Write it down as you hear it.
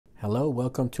Hello,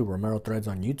 welcome to Romero Threads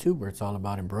on YouTube, where it's all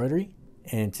about embroidery.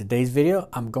 In today's video,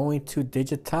 I'm going to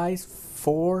digitize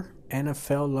 4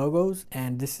 NFL logos,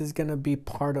 and this is going to be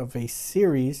part of a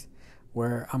series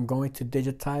where I'm going to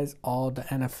digitize all the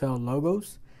NFL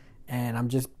logos, and I'm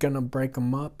just going to break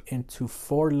them up into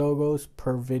 4 logos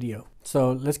per video.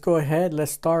 So let's go ahead.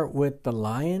 Let's start with the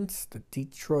Lions, the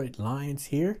Detroit Lions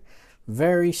here.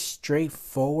 Very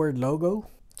straightforward logo.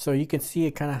 So you can see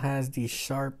it kind of has these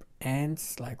sharp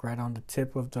ends, like right on the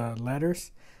tip of the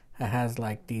letters. It has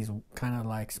like these kind of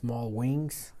like small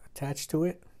wings attached to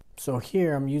it. So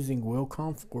here I'm using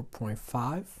Wilcom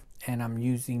 4.5, and I'm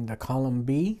using the column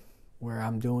B, where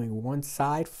I'm doing one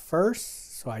side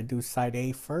first. So I do side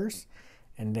A first,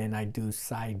 and then I do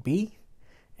side B.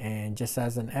 And just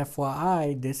as an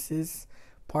FYI, this is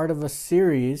part of a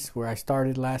series where I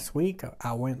started last week.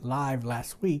 I went live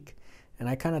last week, and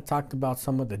I kind of talked about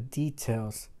some of the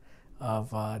details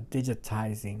of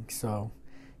digitizing. So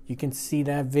you can see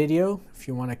that video if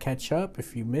you want to catch up.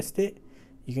 If you missed it,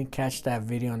 you can catch that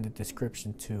video in the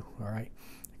description too. All right,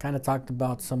 I kind of talked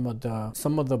about some of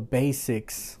the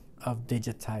basics of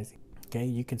digitizing. Okay,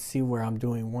 you can see where I'm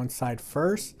doing one side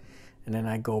first, and then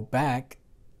I go back,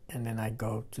 and then I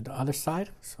go to the other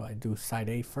side. So I do side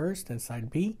A first and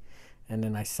side B, and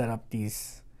then I set up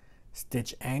these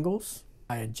stitch angles.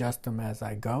 I adjust them as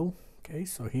I go. Okay,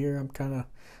 so here I'm kind of,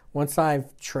 once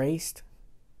I've traced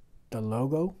the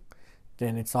logo,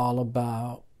 then it's all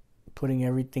about putting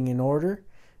everything in order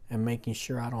and making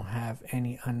sure I don't have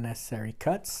any unnecessary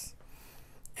cuts.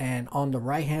 And on the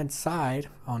right hand side,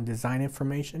 on design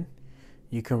information,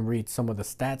 you can read some of the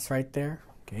stats right there.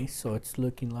 Okay, so it's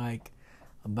looking like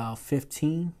about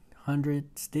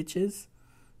 1,500 stitches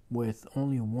with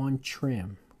only one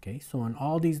trim. Okay, so in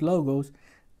all these logos,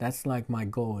 that's like my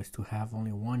goal, is to have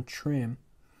only one trim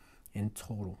in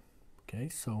total. Okay,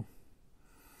 so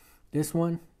this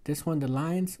one, the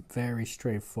Lions, very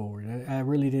straightforward. I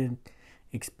really didn't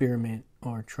experiment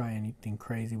or try anything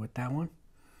crazy with that one.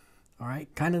 All right,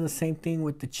 kind of the same thing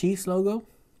with the Chiefs logo.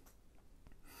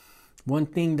 One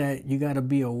thing that you got to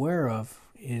be aware of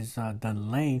is the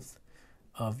length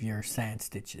of your sand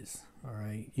stitches. All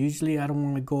right, usually I don't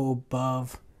want to go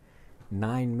above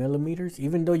 9 millimeters,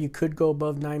 even though you could go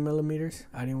above 9 millimeters.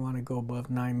 I didn't want to go above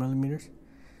 9 millimeters.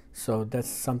 So that's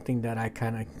something that I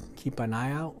kind of keep an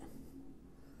eye out.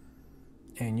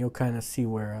 And you'll kind of see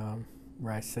where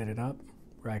I set it up,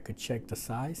 where I could check the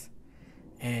size.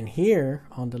 And here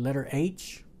on the letter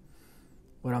H,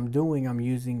 what I'm doing, I'm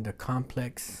using the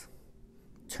complex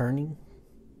turning.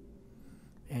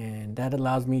 And that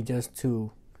allows me just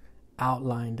to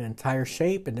outline the entire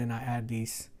shape, and then I add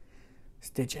these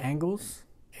stitch angles,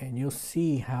 and you'll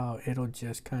see how it'll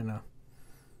just kind of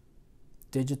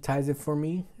digitize it for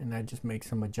me, and I just make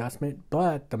some adjustment.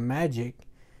 But the magic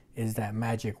is that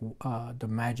the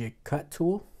magic cut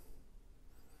tool.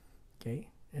 Okay,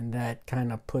 and that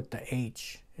kind of put the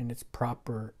H in its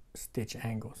proper stitch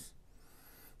angles.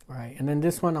 All right, and then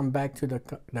this one, I'm back to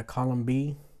the column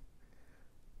B.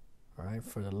 All right,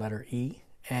 for the letter E.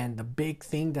 And the big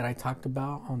thing that I talked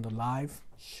about on the live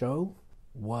show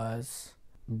was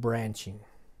branching.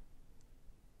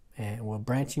 And what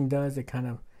branching does, it kind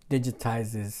of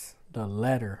digitizes the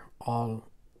letter all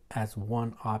as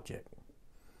one object.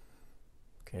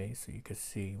 Okay, so you can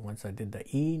see once I did the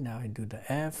E, now I do the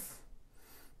F.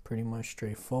 Pretty much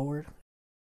straightforward.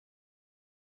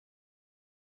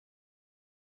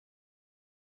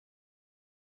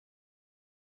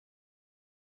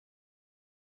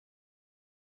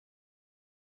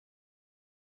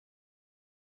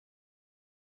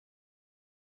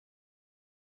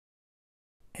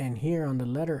 And here on the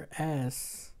letter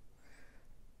S,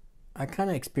 I kind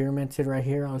of experimented right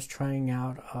here. I was trying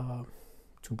out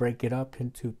to break it up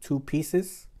into 2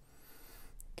 pieces.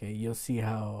 Okay, you'll see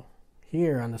how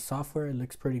here on the software it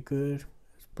looks pretty good.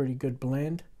 It's a pretty good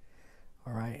blend.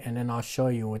 All right, and then I'll show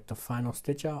you with the final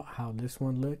stitch out how this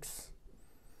one looks.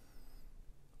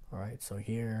 All right, so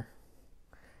here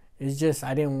it's just,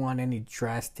 I didn't want any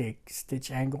drastic stitch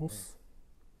angles,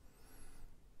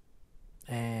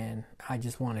 and I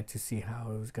just wanted to see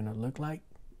how it was gonna look like.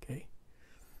 Okay,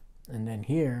 and then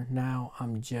here now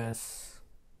I'm just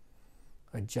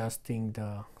adjusting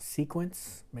the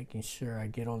sequence, making sure I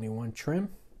get only one trim.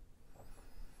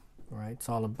 All right, it's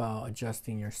all about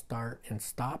adjusting your start and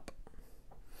stop,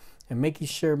 and making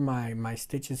sure my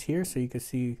stitches here, so you can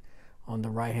see on the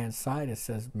right hand side it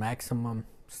says maximum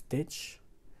stitch.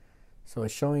 So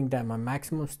it's showing that my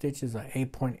maximum stitch is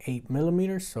 8.8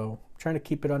 millimeters. So I'm trying to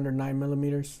keep it under 9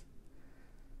 millimeters.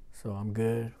 So I'm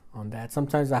good on that.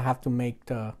 Sometimes I have to make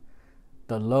the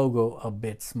logo a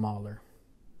bit smaller.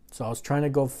 So I was trying to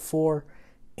go 4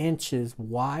 inches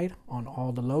wide on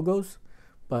all the logos,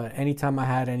 but anytime I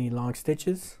had any long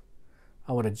stitches,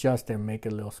 I would adjust and make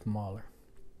it a little smaller.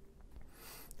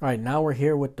 All right, now we're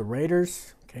here with the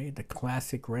Raiders, okay, the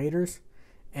classic Raiders.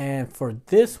 And for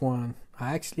this one,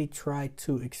 I actually tried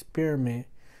to experiment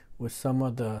with some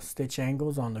of the stitch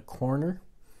angles on the corner.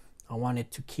 I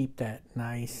wanted to keep that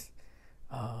nice,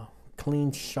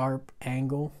 clean, sharp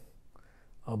angle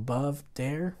above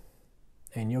there,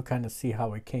 and you'll kind of see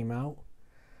how it came out.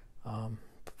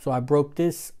 So I broke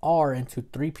this R into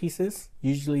 3 pieces.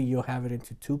 Usually you'll have it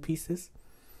into 2 pieces.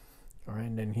 All right,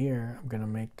 and then here I'm gonna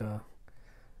make the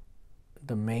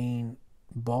main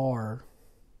bar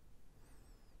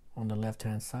on the left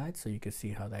hand side so you can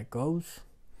see how that goes.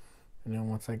 And then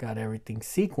once I got everything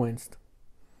sequenced,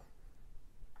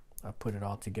 I put it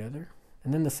all together.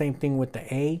 And then the same thing with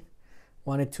the A.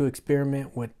 Wanted to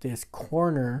experiment with this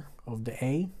corner of the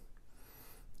A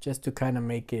just to kind of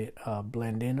make it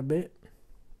blend in a bit.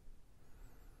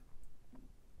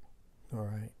 All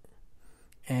right,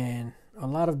 and a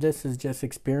lot of this is just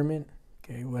experiment.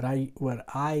 Okay, what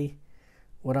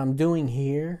I'm doing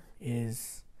here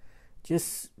is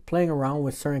just playing around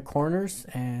with certain corners,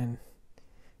 and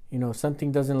you know, if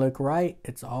something doesn't look right,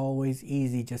 it's always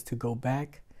easy just to go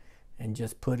back and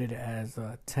just put it as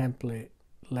a template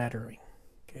lettering.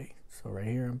 Okay, so right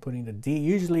here I'm putting the D.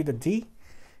 Usually the D,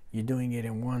 you're doing it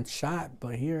in one shot,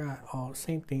 but here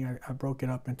same thing, I broke it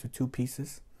up into 2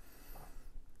 pieces.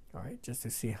 All right, just to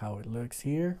see how it looks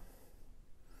here.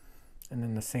 And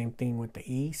then the same thing with the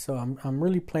E. So I'm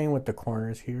really playing with the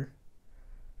corners here.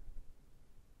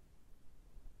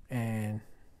 And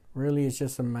really it's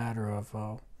just a matter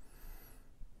of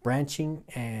branching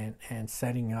and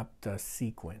setting up the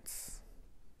sequence.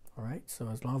 All right, so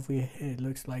as long as it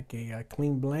looks like a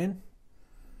clean blend,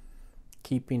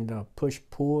 keeping the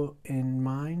push-pull in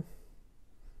mind.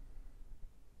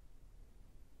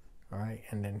 All right,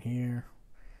 and then here,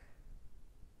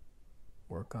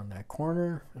 work on that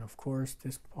corner. And of course,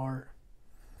 this part,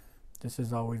 this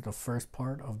is always the first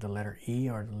part of the letter E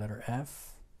or the letter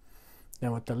F.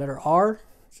 Now with the letter R,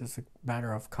 it's just a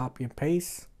matter of copy and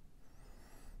paste.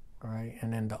 All right,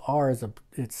 and then the R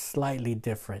it's slightly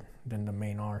different than the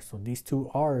main R. So these 2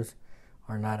 R's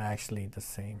are not actually the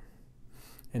same.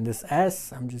 And this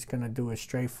S, I'm just gonna do it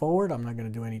straightforward. I'm not gonna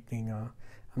do anything, I'm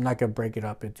not gonna break it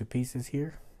up into pieces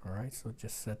here. All right, so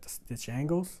just set the stitch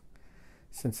angles.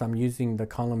 Since I'm using the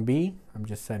column B, I'm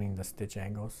just setting the stitch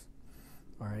angles.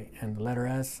 All right, and the letter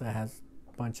S has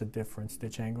a bunch of different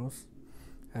stitch angles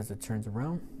as it turns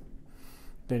around.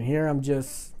 Then here I'm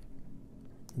just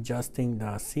adjusting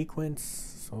the sequence,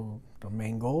 so the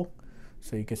main goal,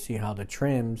 so you can see how the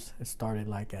trims, it started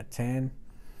like at 10,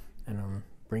 and I'm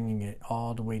bringing it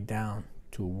all the way down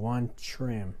to 1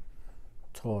 trim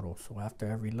total, so after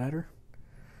every letter.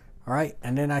 All right,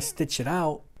 and then I stitch it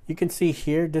out. You can see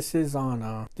here, this is on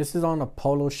a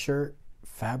polo shirt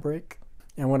fabric,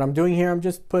 and what I'm doing here, I'm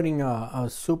just putting a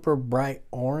super bright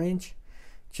orange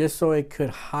just so it could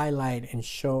highlight and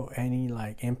show any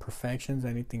like imperfections,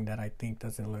 anything that I think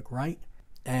doesn't look right.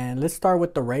 And let's start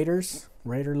with the Raider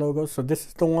logo. So this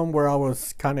is the one where I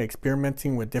was kind of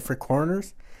experimenting with different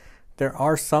corners. There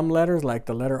are some letters like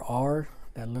the letter R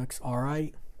that looks all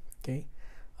right. Okay,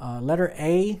 letter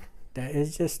A, that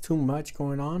is just too much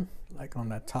going on, like on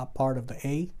that top part of the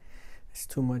A, it's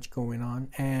too much going on.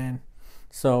 And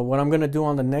so what I'm gonna do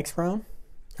on the next round,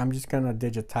 I'm just gonna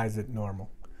digitize it normal.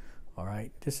 All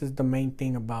right, this is the main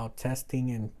thing about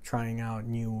testing and trying out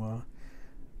new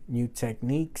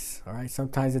techniques. All right,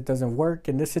 sometimes it doesn't work.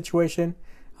 In this situation,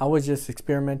 I was just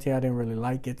experimenting. I didn't really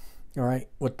like it. All right,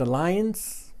 with the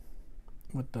lions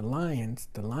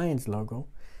logo,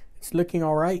 it's looking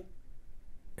all right.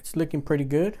 It's looking pretty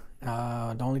good.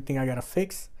 The only thing I gotta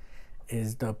fix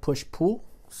is the push-pull.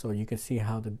 So you can see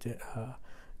how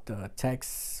the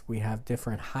text, we have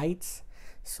different heights.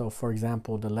 So for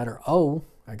example, the letter O,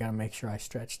 I gotta make sure I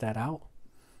stretch that out.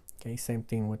 Okay, same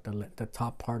thing with the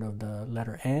top part of the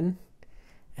letter N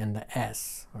and the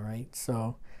S. All right,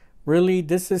 so really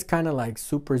this is kind of like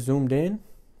super zoomed in.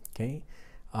 Okay,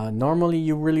 normally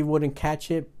you really wouldn't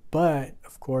catch it, but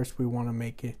of course we want to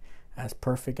make it as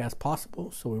perfect as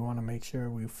possible, so we want to make sure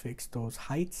we fix those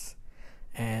heights.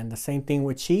 And the same thing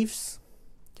with Chiefs.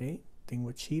 Okay,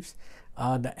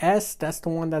 the S, that's the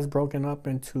one that's broken up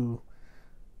into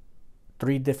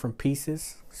 3 different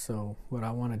pieces. So what I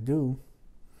want to do,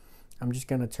 I'm just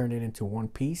going to turn it into 1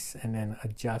 piece and then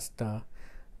adjust the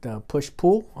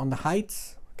push-pull on the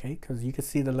heights. Okay, because you can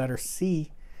see the letter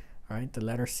C. All right, the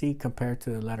letter C compared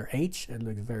to the letter H, it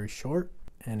looks very short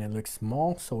and it looks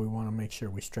small, so we want to make sure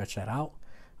we stretch that out.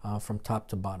 from top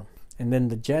to bottom. And then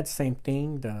the jets, same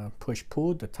thing, the push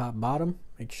pull, the top bottom,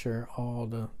 make sure all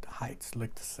the heights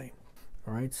look the same.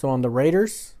 All right, so on the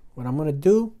Raiders, what I'm gonna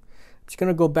do, I'm just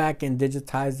gonna go back and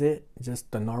digitize it just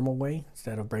the normal way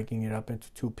instead of breaking it up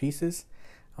into 2 pieces.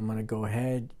 I'm gonna go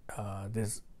ahead,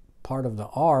 this part of the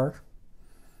R,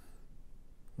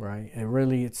 right, and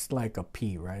really it's like a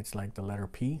P, right, it's like the letter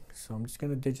P. So I'm just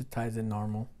gonna digitize it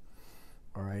normal.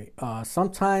 All right,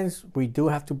 sometimes we do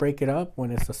have to break it up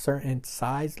when it's a certain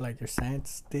size, like your sand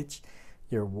stitch,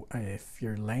 if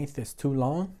your length is too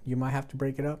long, you might have to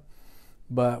break it up.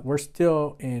 But we're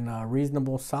still in a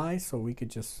reasonable size, so we could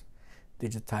just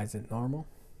digitize it normal.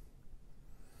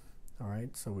 All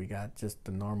right, so we got just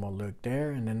the normal look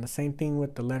there. And then the same thing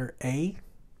with the letter A.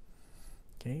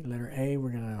 Okay, letter A,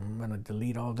 I'm gonna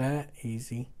delete all that,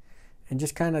 easy. And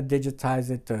just kind of digitize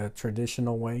it the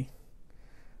traditional way.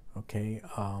 Okay,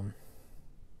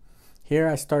 here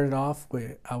I started off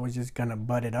with, I was just gonna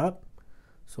butt it up.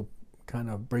 So kind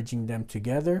of bridging them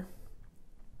together.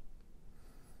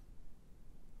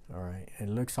 All right, it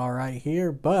looks all right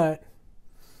here, but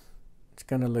it's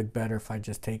gonna look better if I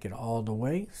just take it all the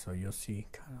way. So you'll see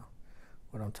kind of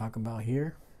what I'm talking about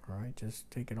here. All right,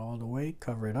 just take it all the way,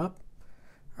 cover it up.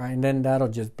 All right, and then that'll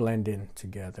just blend in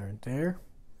together there.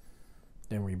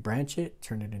 Then we branch it,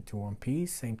 turn it into one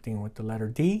piece. Same thing with the letter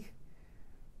D.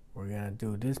 We're gonna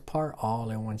do this part all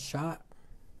in one shot.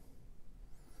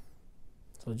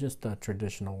 So just the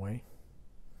traditional way.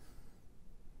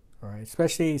 All right,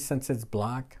 especially since it's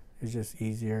block, it's just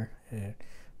easier. It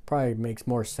probably makes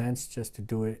more sense just to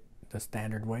do it the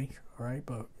standard way. All right,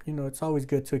 but you know, it's always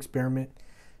good to experiment,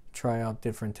 try out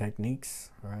different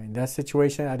techniques. All right, in that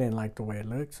situation, I didn't like the way it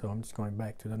looked, so I'm just going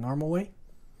back to the normal way.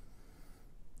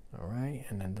 All right,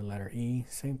 and then the letter E,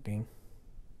 same thing.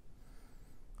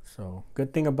 So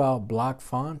good thing about block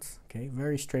fonts, okay,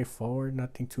 very straightforward,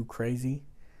 nothing too crazy,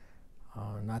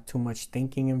 not too much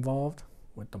thinking involved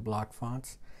with the block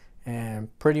fonts.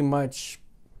 And pretty much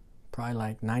probably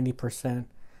like 90%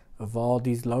 of all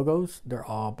these logos, they're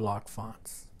all block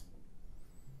fonts.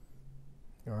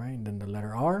 All right, and then the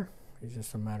letter R is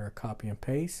just a matter of copy and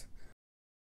paste.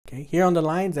 Okay, here on the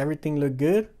lines, everything looked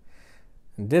good.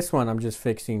 And this one, I'm just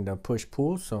fixing the push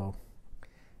pull. So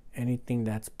anything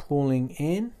that's pulling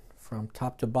in from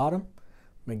top to bottom,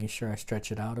 making sure I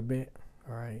stretch it out a bit.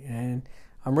 All right, and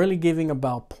I'm really giving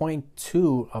about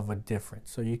 0.2 of a difference.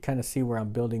 So you kind of see where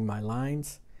I'm building my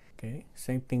lines. Okay,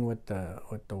 same thing with the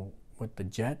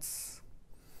jets.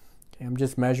 Okay, I'm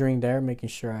just measuring there, making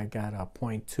sure I got a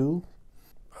 0.2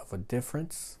 of a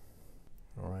difference.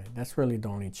 All right, that's really the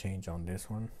only change on this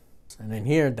one. And then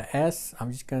here, the S,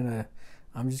 I'm just gonna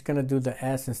do the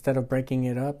S instead of breaking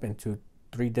it up into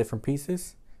 3 different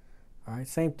pieces. All right,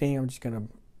 same thing. I'm just gonna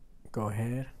go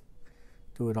ahead,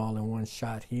 do it all in one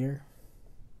shot here.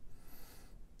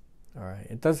 All right,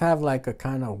 it does have like a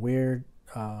kind of weird,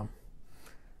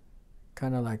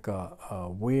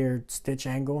 weird stitch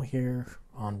angle here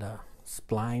on the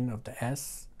spline of the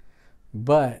S,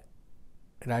 but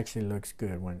it actually looks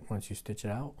good once you stitch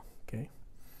it out. Okay,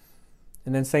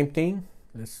 and then same thing.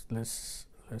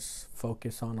 Let's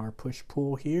focus on our push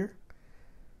pull here.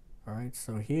 All right,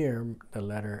 so here the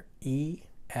letter E,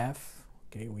 F.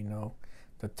 Okay, we know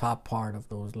the top part of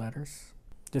those letters.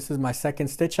 This is my second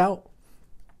stitch out.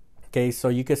 Okay, so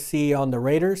you can see on the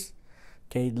Raiders,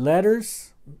 okay,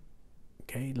 letters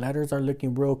are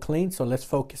looking real clean. So let's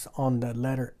focus on the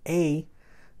letter A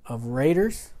of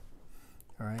Raiders.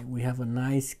 All right, we have a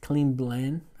nice clean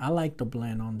blend. I like the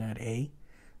blend on that A.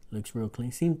 Looks real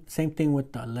clean. Same thing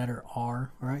with the letter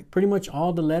R. All right, pretty much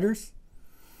all the letters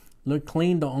look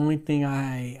clean. The only thing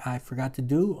I forgot to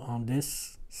do on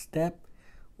this step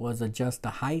was adjust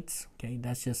the heights. Okay,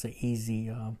 that's just an easy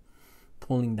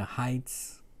pulling the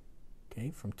heights. Okay,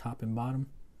 from top and bottom.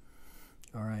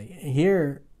 All right,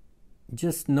 here,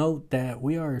 just note that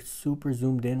we are super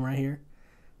zoomed in right here.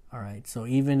 All right, so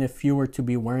even if you were to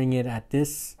be wearing it at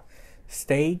this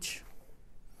stage,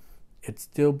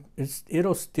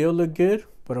 it'll still look good.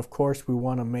 But of course, we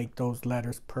want to make those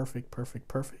letters perfect.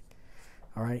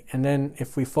 All right, and then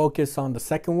if we focus on the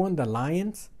second one, the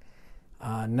lions,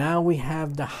 now we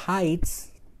have the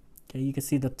heights. Okay, you can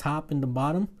see the top and the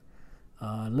bottom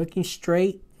looking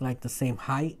straight, like the same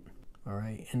height. All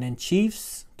right, and then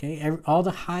chiefs, okay, all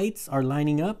the heights are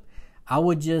lining up. I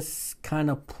would just kind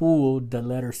of pull the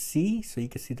letter C, so you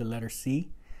can see the letter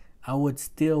C. I would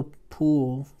still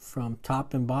pull from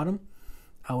top and bottom.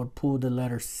 I would pull the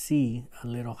letter C a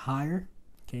little higher.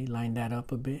 Okay, line that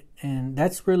up a bit. And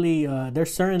that's really,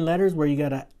 there's certain letters where you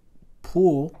gotta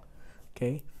pull.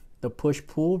 Okay, the push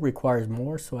pull requires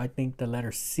more, so I think the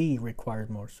letter C requires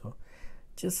more. So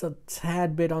just a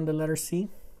tad bit on the letter C.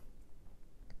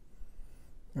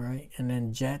 All right, and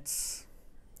then jets.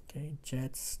 Okay,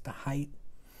 jets, the height,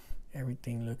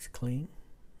 everything looks clean.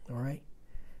 All right,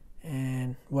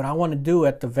 and what I want to do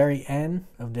at the very end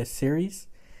of this series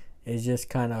is just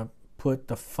kind of put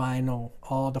the final,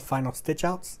 all the final stitch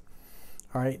outs.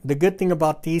 All right, the good thing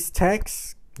about these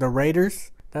texts, the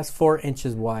Raiders, that's 4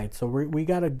 inches wide, so we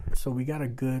got a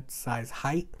good size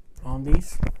height on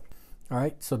these. All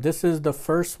right, so this is the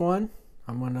first one.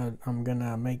 I'm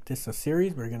gonna make this a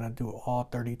series. We're gonna do all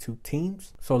 32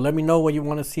 teams. So let me know what you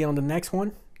want to see on the next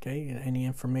one. Okay, any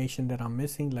information that I'm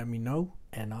missing, let me know,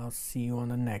 and I'll see you on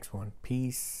the next one.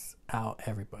 Peace out,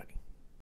 everybody.